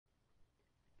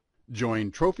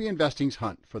Join Trophy Investing's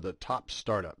hunt for the top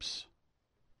startups.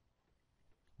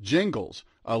 Jinglz,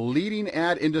 a leading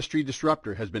ad industry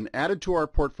disruptor, has been added to our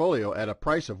portfolio at a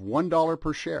price of $1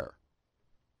 per share.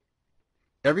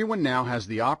 Everyone now has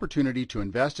the opportunity to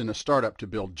invest in a startup to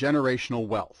build generational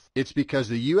wealth. It's because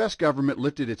the U.S. government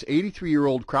lifted its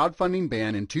 83-year-old crowdfunding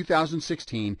ban in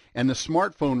 2016 and the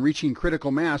smartphone reaching critical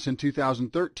mass in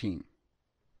 2013.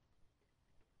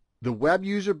 The web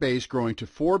user base growing to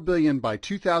 4 billion by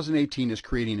 2018 is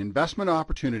creating investment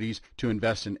opportunities to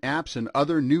invest in apps and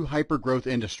other new hyper-growth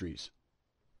industries.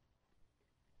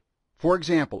 For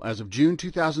example, as of June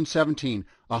 2017,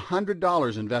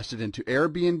 $100 invested into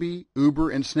Airbnb,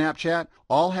 Uber, and Snapchat,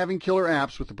 all having killer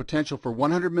apps with the potential for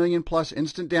 100 million plus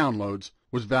instant downloads,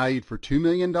 was valued for $2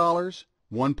 million,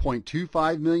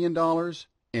 $1.25 million,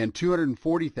 and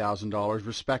 $240,000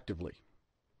 respectively.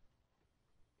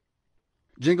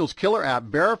 Jinglz' killer app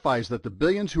verifies that the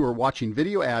billions who are watching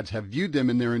video ads have viewed them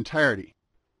in their entirety.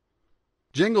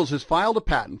 Jinglz has filed a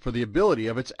patent for the ability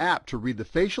of its app to read the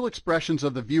facial expressions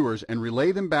of the viewers and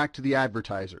relay them back to the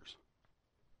advertisers.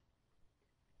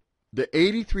 The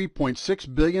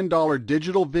 $83.6 billion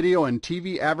digital video and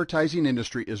TV advertising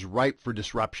industry is ripe for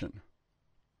disruption.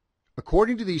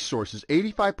 According to these sources,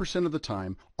 85% of the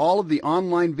time, all of the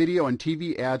online video and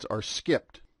TV ads are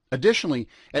skipped. Additionally,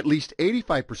 at least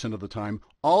 85% of the time,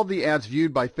 all of the ads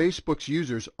viewed by Facebook's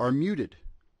users are muted.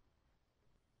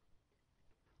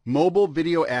 Mobile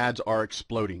video ads are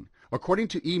exploding. According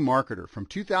to eMarketer, from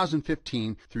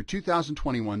 2015 through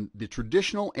 2021, the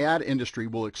traditional ad industry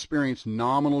will experience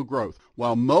nominal growth,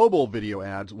 while mobile video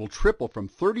ads will triple from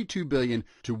 $32 billion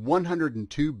to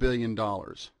 $102 billion.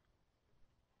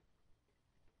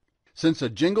 Since a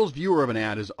Jinglz viewer of an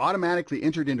ad is automatically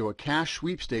entered into a cash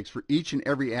sweepstakes for each and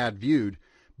every ad viewed,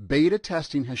 beta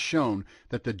testing has shown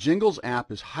that the Jinglz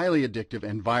app is highly addictive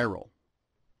and viral.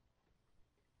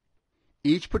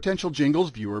 Each potential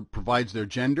Jinglz viewer provides their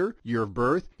gender, year of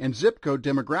birth, and zip code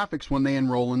demographics when they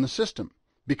enroll in the system.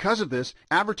 Because of this,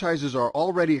 advertisers are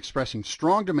already expressing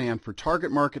strong demand for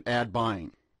target market ad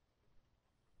buying.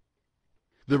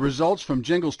 The results from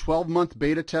Jinglz' 12-month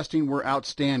beta testing were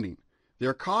outstanding.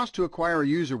 Their cost to acquire a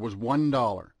user was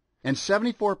 $1, and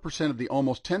 74% of the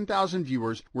almost 10,000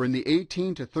 viewers were in the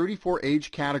 18 to 34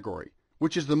 age category,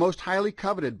 which is the most highly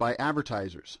coveted by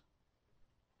advertisers.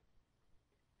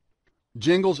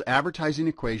 Jinglz' advertising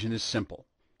equation is simple.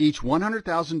 Each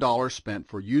 $100,000 spent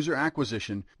for user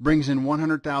acquisition brings in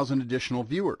 100,000 additional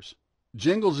viewers.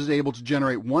 Jinglz is able to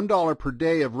generate $1 per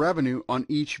day of revenue on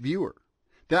each viewer.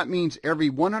 That means every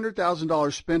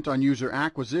 $100,000 spent on user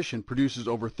acquisition produces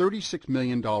over $36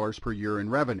 million per year in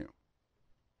revenue.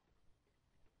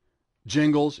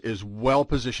 Jinglz is well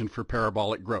positioned for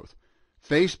parabolic growth.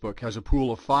 Facebook has a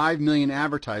pool of 5 million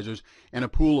advertisers and a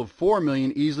pool of 4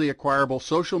 million easily acquirable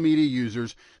social media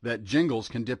users that Jinglz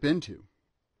can dip into.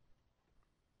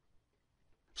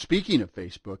 Speaking of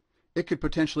Facebook, it could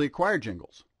potentially acquire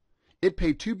Jinglz. It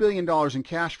paid $2 billion in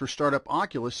cash for startup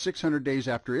Oculus 600 days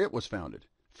after it was founded.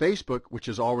 Facebook, which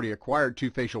has already acquired 2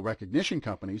 facial recognition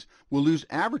companies, will lose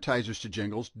advertisers to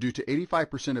Jinglz due to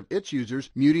 85% of its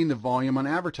users muting the volume on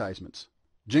advertisements.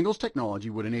 Jinglz technology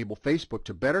would enable Facebook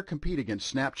to better compete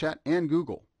against Snapchat and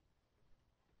Google.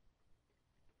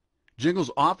 Jinglz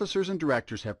officers and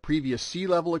directors have previous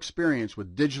C-level experience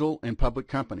with digital and public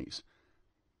companies.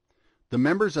 The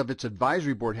members of its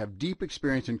advisory board have deep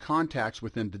experience and contacts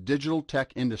within the digital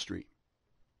tech industry.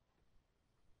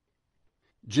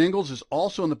 Jinglz is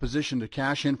also in the position to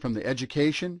cash in from the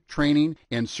education, training,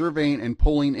 and surveying and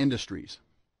polling industries.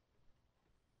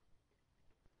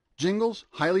 Jinglz'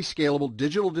 highly scalable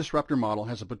digital disruptor model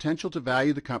has the potential to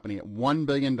value the company at $1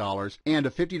 billion and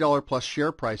a $50 plus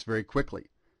share price very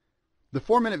quickly. The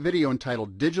 4-minute video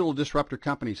entitled Digital Disruptor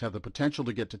Companies Have the Potential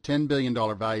to Get to $10 billion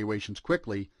Valuations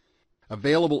Quickly,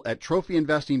 available at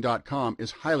trophyinvesting.com,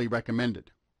 is highly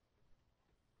recommended.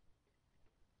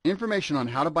 Information on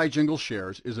how to buy Jinglz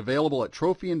shares is available at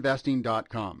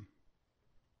trophyinvesting.com.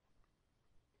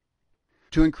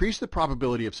 To increase the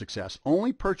probability of success,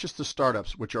 only purchase the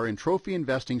startups which are in Trophy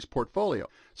Investing's portfolio,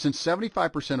 since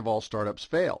 75% of all startups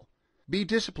fail. Be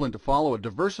disciplined to follow a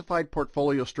diversified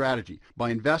portfolio strategy by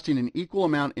investing an equal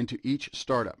amount into each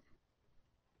startup.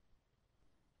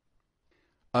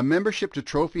 A membership to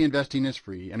Trophy Investing is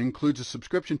free and includes a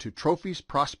subscription to Trophy's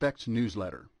Prospects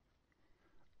newsletter.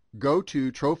 Go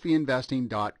to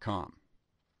trophyinvesting.com.